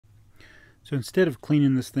So instead of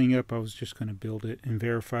cleaning this thing up, I was just going to build it and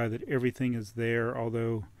verify that everything is there,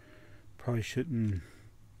 although probably shouldn't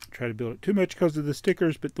try to build it too much because of the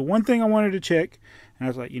stickers. But the one thing I wanted to check, and I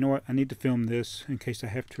was like, you know what, I need to film this in case I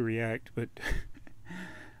have to react, but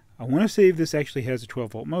I want to see if this actually has a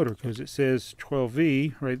 12-volt motor, because it says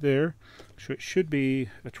 12V right there, so it should be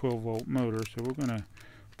a 12-volt motor. So we're going to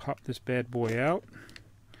pop this bad boy out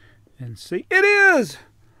and see. It is!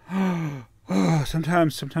 Oh,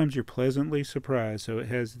 sometimes you're pleasantly surprised. So it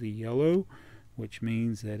has the yellow, which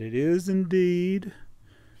means that it is indeed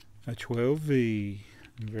a 12V.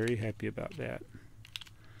 I'm very happy about that.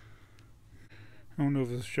 I don't know if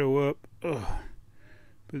it'll show up. Ugh.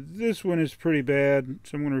 But this one is pretty bad,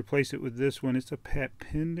 so I'm going to replace it with this one. It's a pat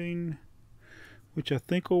pending, which I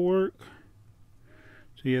think will work.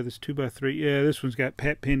 So yeah, this 2x3. Yeah, this one's got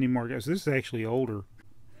pat pending markings. This is actually older.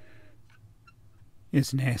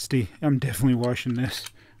 It's nasty. I'm definitely washing this.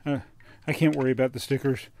 I can't worry about the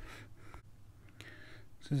stickers.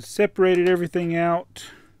 So I separated everything out.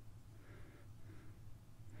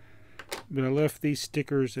 But I left these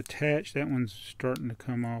stickers attached. That one's starting to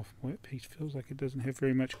come off. Boy, that piece feels like it doesn't have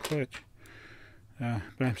very much clutch. But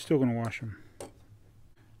I'm still going to wash them.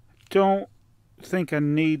 Don't think I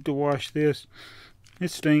need to wash this. It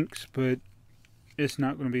stinks, but it's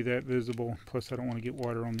not going to be that visible. Plus, I don't want to get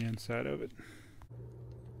water on the inside of it.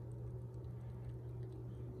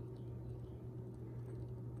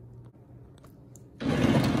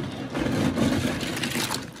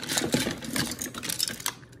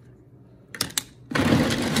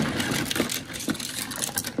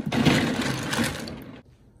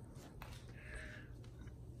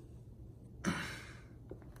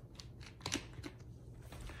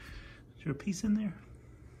 Is there a piece in there?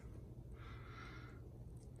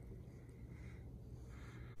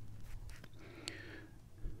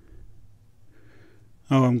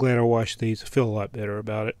 Oh, I'm glad I washed these. I feel a lot better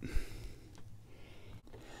about it.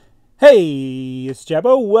 Hey, it's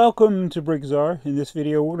Jabbo. Welcome to BrickTsar. In this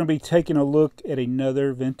video, we're going to be taking a look at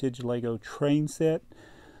another vintage Lego train set.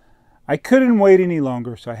 I couldn't wait any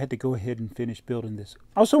longer, so I had to go ahead and finish building this.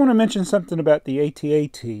 I also want to mention something about the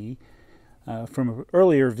AT-AT. From an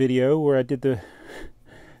earlier video where I did the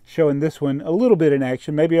showing this one a little bit in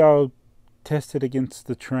action. Maybe I'll test it against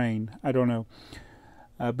the train. I don't know.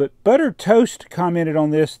 But Buttered Toast commented on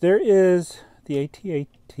this. There is the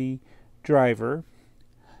AT-AT driver.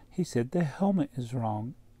 He said the helmet is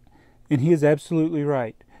wrong. And he is absolutely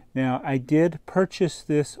right. Now, I did purchase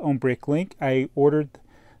this on Bricklink. I ordered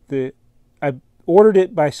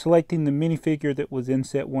it by selecting the minifigure that was in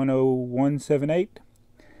set 10178.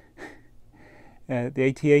 The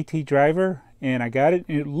AT-AT driver, and I got it,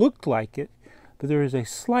 and it looked like it, but there is a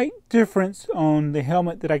slight difference on the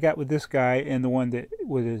helmet that I got with this guy and the one that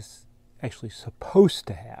was actually supposed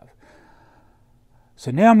to have.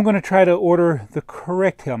 So now I'm going to try to order the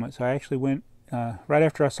correct helmet. So I actually went, right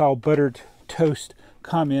after I saw Buttered Toast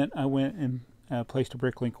comment, I went and placed a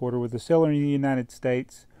Bricklink order with the seller in the United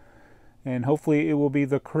States, and hopefully it will be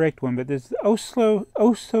the correct one, but this is oh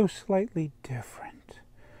so slightly different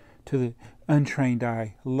to the untrained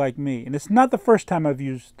eye like me. And it's not the first time I've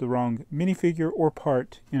used the wrong minifigure or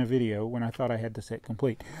part in a video when I thought I had the set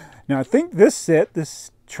complete. Now I think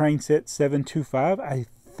this train set 725, I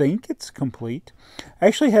think it's complete. I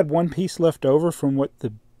actually had one piece left over from what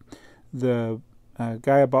the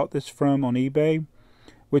guy I bought this from on eBay,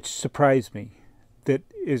 which surprised me. That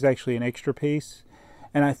is actually an extra piece.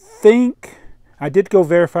 And I think I did go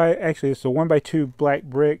verify. Actually, it's a 1x2 black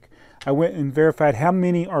brick. I went and verified how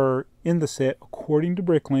many are in the set according to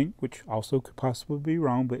Bricklink, which also could possibly be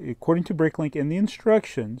wrong, but according to Bricklink and the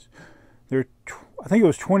instructions, I think it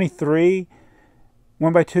was 23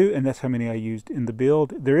 1x2, and that's how many I used in the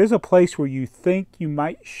build. There is a place where you think you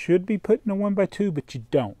should be putting a 1x2, but you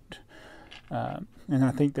don't. And I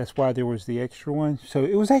think that's why there was the extra one. So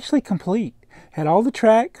it was actually complete. Had all the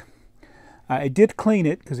track. I did clean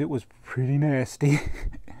it because it was pretty nasty.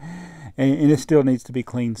 And it still needs to be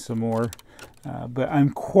cleaned some more. But I'm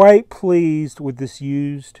quite pleased with this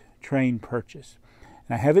used train purchase.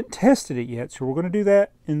 And I haven't tested it yet, so we're going to do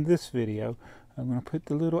that in this video. I'm going to put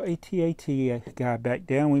the little AT-AT guy back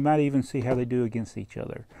down. We might even see how they do against each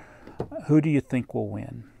other. Who do you think will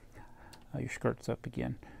win? Your skirt's up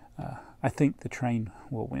again. I think the train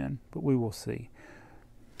will win, but we will see.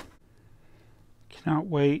 Cannot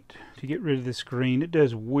wait to get rid of this green. It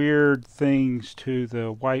does weird things to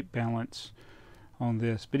the white balance on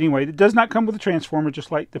this. But anyway, it does not come with a transformer,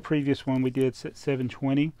 just like the previous one we did, set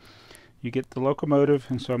 720. you get the locomotive,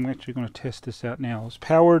 and so I'm actually going to test this out now. It's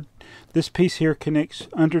powered. This piece here connects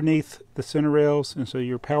underneath the center rails, and so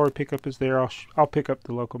your power pickup is there. I'll pick up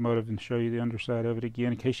the locomotive and show you the underside of it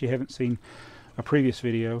again in case you haven't seen a previous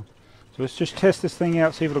video. So let's just test this thing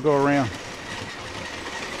out, see if it'll go around.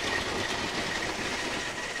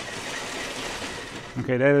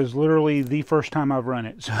 Okay, that is literally the first time I've run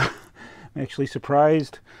it, so I'm actually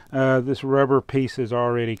surprised. This rubber piece is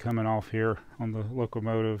already coming off here on the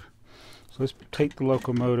locomotive. So let's take the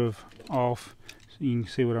locomotive off so you can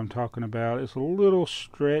see what I'm talking about. It's a little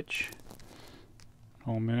stretch.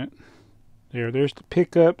 Hold a minute. There's the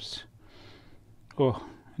pickups. Oh,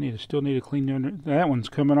 still need to clean the under. That one's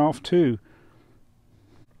coming off too.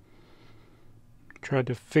 Tried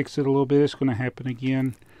to fix it a little bit. It's going to happen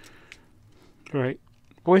again. All right.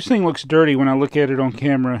 Boy, this thing looks dirty when I look at it on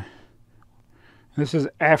camera. This is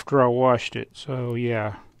after I washed it, so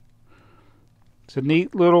yeah. It's a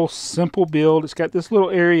neat little simple build. It's got this little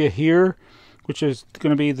area here, which is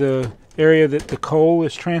going to be the area that the coal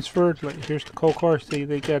is transferred. Like here's the coal car. See,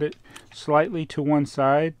 they got it slightly to one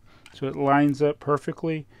side, so it lines up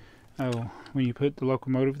perfectly. When you put the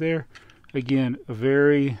locomotive there. Again, a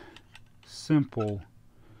very simple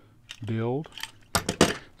build.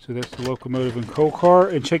 So that's the locomotive and coal car.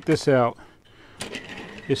 And check this out.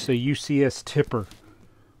 It's a UCS tipper.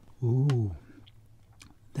 Ooh,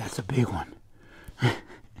 that's a big one.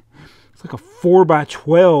 It's like a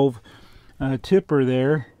 4x12 tipper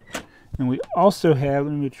there. And we also have,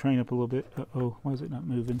 let me move the train up a little bit. Uh-oh, why is it not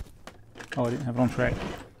moving? Oh, I didn't have it on track.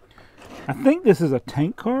 I think this is a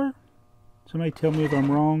tank car. Somebody tell me if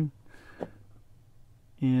I'm wrong.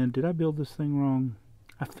 And did I build this thing wrong?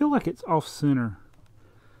 I feel like it's off center.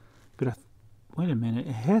 But wait a minute,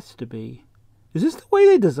 it has to be. Is this the way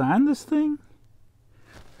they designed this thing?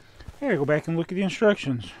 I gotta go back and look at the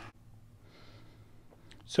instructions.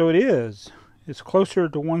 So it is. It's closer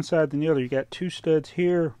to one side than the other. You got two studs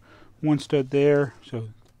here, one stud there. So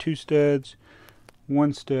two studs,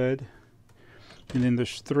 one stud, and then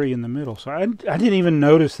there's three in the middle. So I didn't even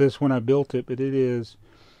notice this when I built it, but it is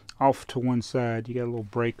off to one side. You got a little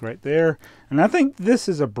brake right there. And I think this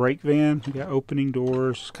is a brake van. You got opening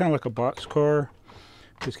doors. It's kind of like a box car.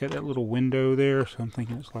 It's got that little window there, so I'm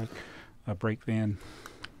thinking it's like a brake van.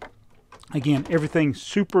 Again, everything's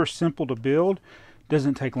super simple to build.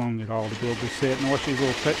 Doesn't take long at all to build this set. And watch these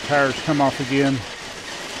little tires come off again.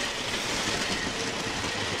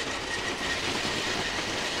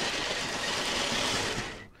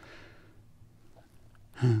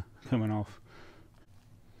 Coming off.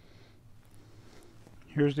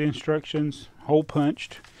 Here's the instructions, hole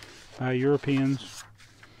punched by Europeans.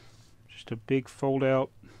 Just a big fold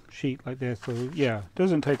out sheet like that. So yeah, it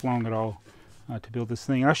doesn't take long at all to build this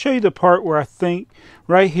thing. I'll show you the part where I think,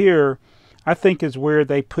 right here, I think is where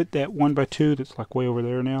they put that 1x2 that's like way over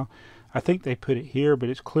there now. I think they put it here, but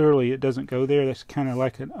it's clearly, it doesn't go there. That's kind of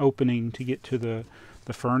like an opening to get to the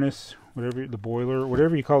furnace, whatever, the boiler,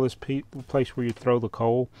 whatever you call this place where you throw the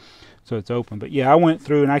coal. So it's open. But yeah, I went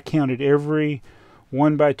through and I counted every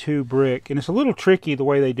 1x2 brick, and it's a little tricky the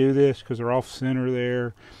way they do this because they're off center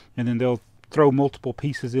there, and then they'll throw multiple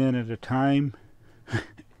pieces in at a time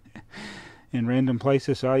in random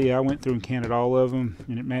places. So yeah, I went through and counted all of them,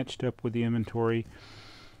 and it matched up with the inventory.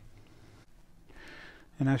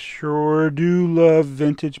 And I sure do love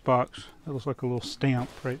vintage box. That looks like a little stamp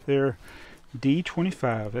right there.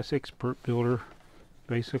 D25, that's Expert Builder,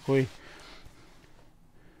 basically.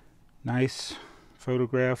 Nice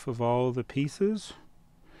photograph of all the pieces,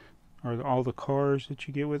 or all the cars that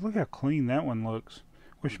you get with. Look how clean that one looks.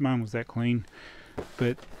 Wish mine was that clean.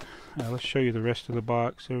 But let's show you the rest of the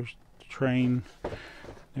box. There's the train.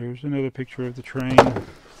 There's another picture of the train.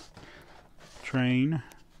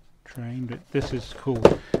 But this is cool.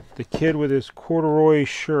 The kid with his corduroy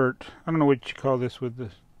shirt. I don't know what you call this with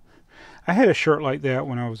this. I had a shirt like that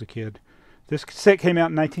when I was a kid. This set came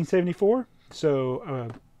out in 1974.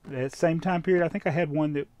 So that same time period, I think I had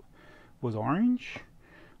one that was orange,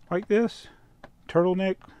 like this,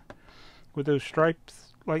 turtleneck with those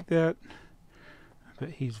stripes like that.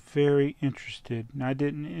 But he's very interested. And I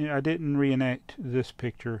didn't reenact this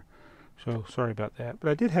picture, so sorry about that. But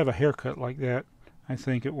I did have a haircut like that, I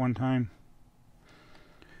think, at one time.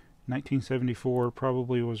 1974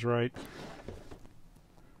 probably was right.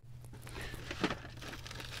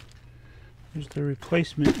 Here's the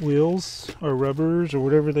replacement wheels, or rubbers, or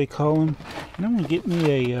whatever they call them. And I'm going to get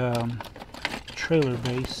me a trailer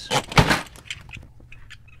base.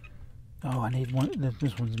 Oh, I need one.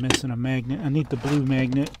 This one's missing a magnet. I need the blue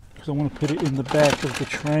magnet, because I want to put it in the back of the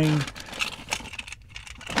train.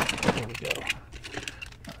 There we go.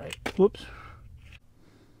 Alright, whoops.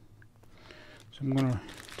 So I'm going to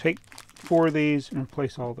take 4 of these and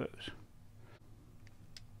replace all those.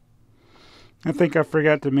 I think I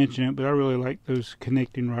forgot to mention it, but I really like those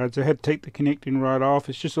connecting rods. I had to take the connecting rod off.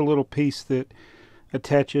 It's just a little piece that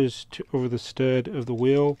attaches to over the stud of the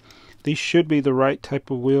wheel. These should be the right type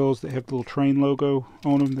of wheels that have the little train logo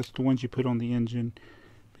on them. That's the ones you put on the engine.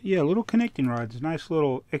 But yeah, little connecting rods. Nice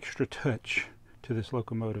little extra touch to this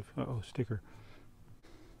locomotive. Uh-oh, sticker.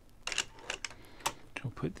 So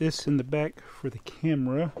we'll put this in the back for the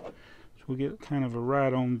camera. So we'll get kind of a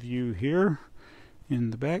right-on view here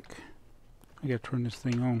in the back. I gotta turn this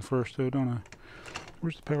thing on first though, don't I?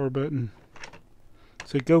 Where's the power button?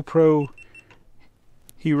 It's a GoPro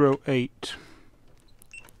Hero 8.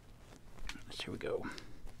 Here we go.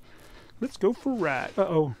 Let's go for a ride.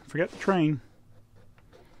 Uh-oh, forgot the train.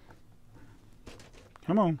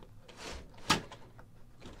 Come on.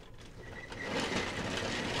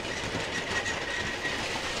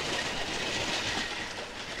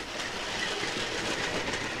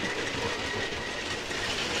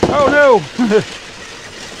 Oh no!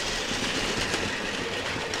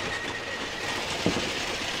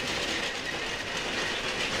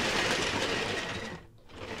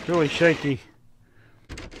 Really shaky.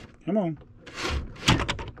 Come on.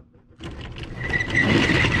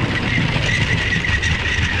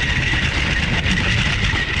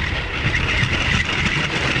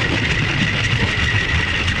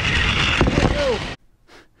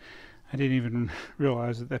 I didn't even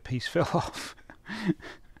realize that that piece fell off.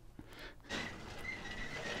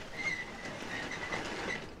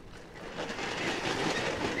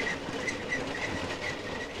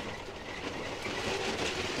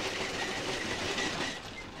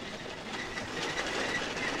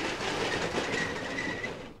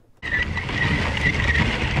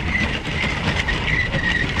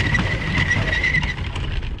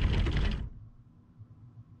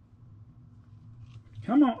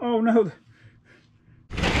 Come on. Oh no.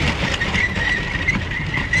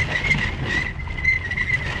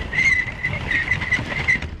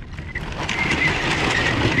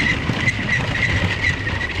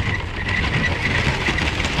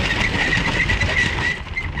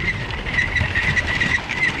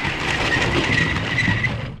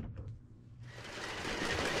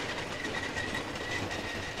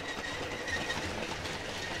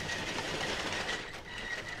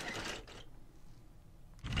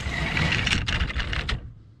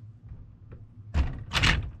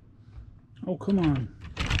 Oh, come on.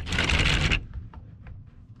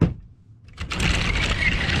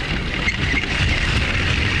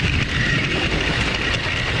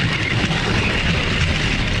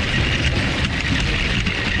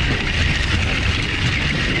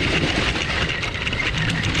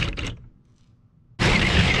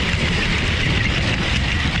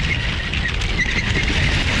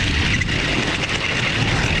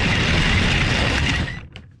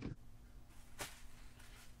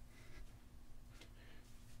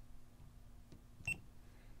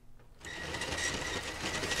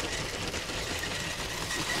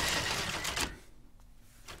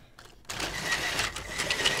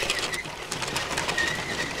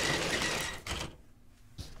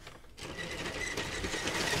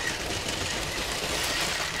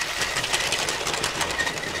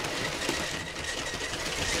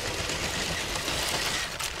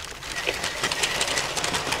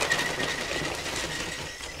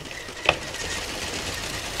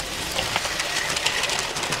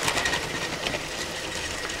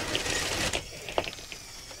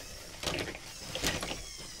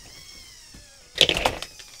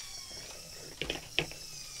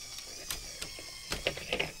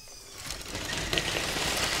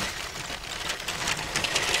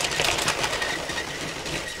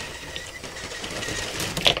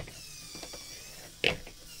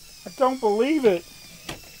 Don't believe it.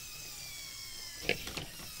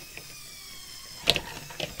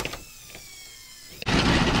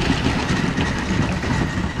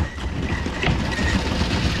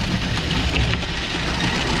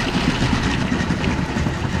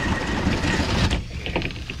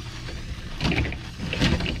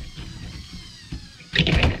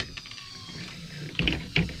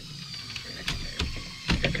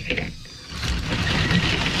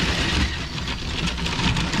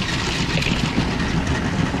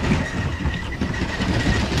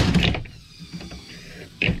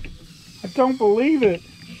 Don't believe it.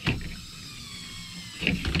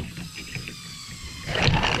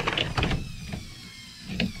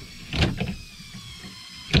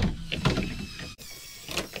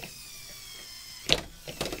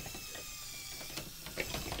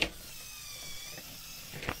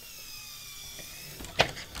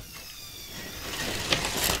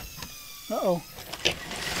 Uh-oh.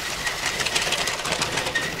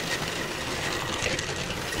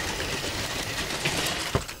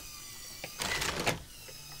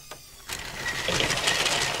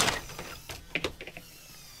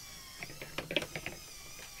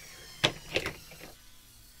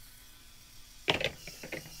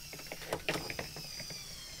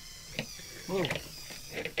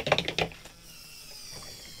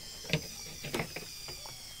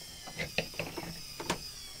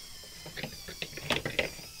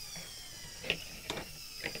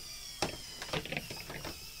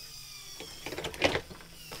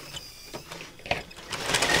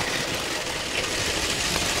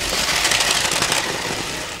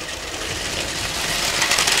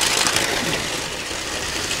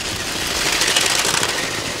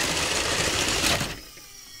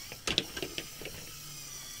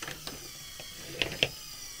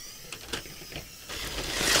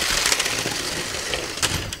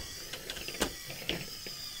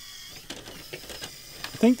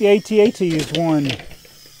 think the AT-AT is one.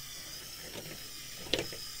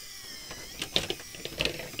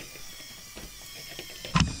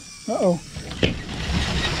 Uh-oh.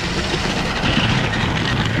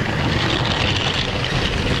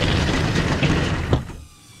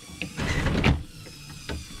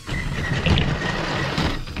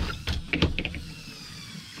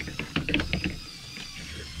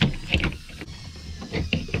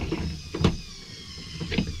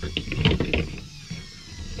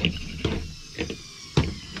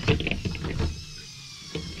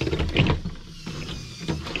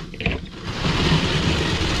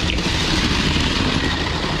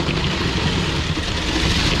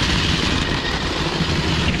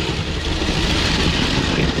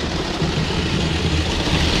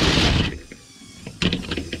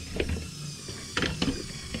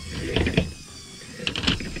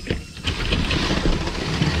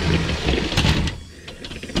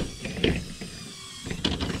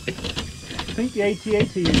 I think the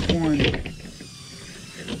AT-AT is one.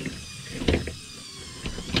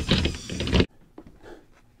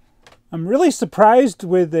 I'm really surprised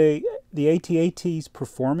with the AT-AT's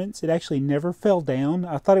performance. It actually never fell down.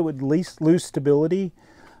 I thought it would at least lose stability.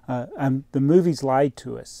 The movies lied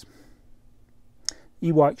to us.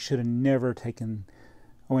 Ewok should have never taken...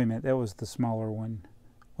 Oh, wait a minute. That was the smaller one.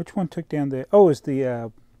 Which one took down the... Oh, it's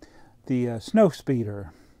the snow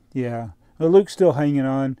speeder. Yeah. Well, Luke's still hanging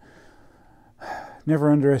on.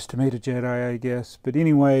 Never underestimate a Jedi, I guess. But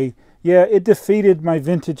anyway, yeah, it defeated my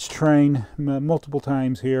vintage train multiple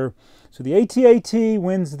times here. So the AT-AT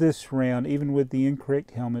wins this round, even with the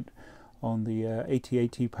incorrect helmet on the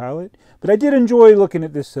AT-AT pilot. But I did enjoy looking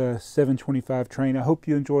at this 725 train. I hope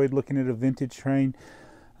you enjoyed looking at a vintage train.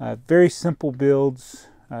 Very simple builds.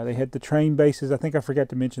 They had the train bases. I think I forgot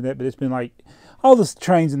to mention that, but it's been like all the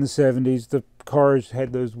trains in the 70s. The cars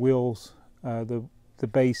had those wheels, the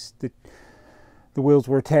base that the wheels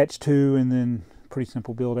were attached to, and then pretty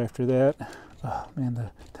simple build after that. Oh man,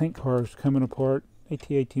 the tank car is coming apart.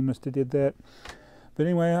 AT-AT must have did that. But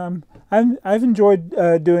anyway, I've enjoyed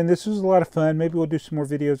doing this. This was a lot of fun. Maybe we'll do some more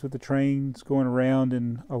videos with the trains going around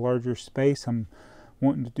in a larger space. I'm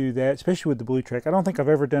wanting to do that, especially with the blue track. I don't think I've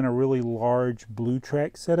ever done a really large blue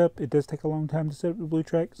track setup. It does take a long time to set up the blue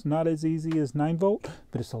track. It's not as easy as 9-volt,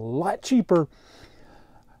 but it's a lot cheaper.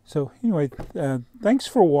 So anyway, thanks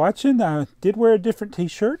for watching. I did wear a different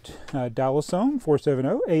t-shirt. Dial us on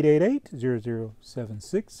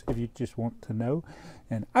 470-888-0076 if you just want to know.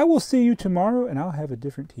 And I will see you tomorrow, and I'll have a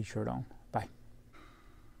different t-shirt on. Bye.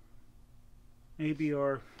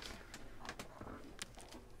 ABR.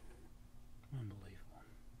 Unbelievable.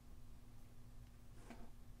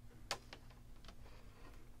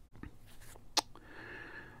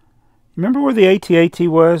 Remember where the AT-AT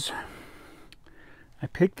was? I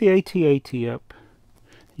picked the AT-AT up.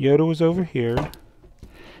 Yoda was over here.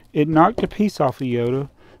 It knocked a piece off of Yoda,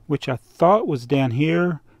 which I thought was down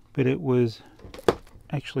here, but it was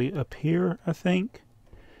actually up here, I think.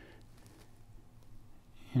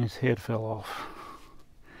 And his head fell off.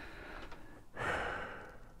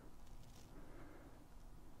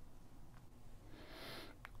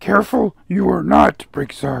 Careful, you are not,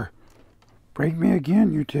 BrickTsar. Break me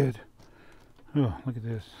again, you did. Oh, look at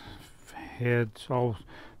this. Head's all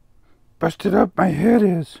busted up. My head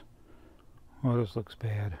is. Oh, this looks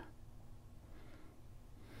bad.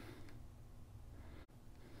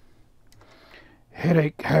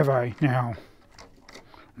 Headache have I now.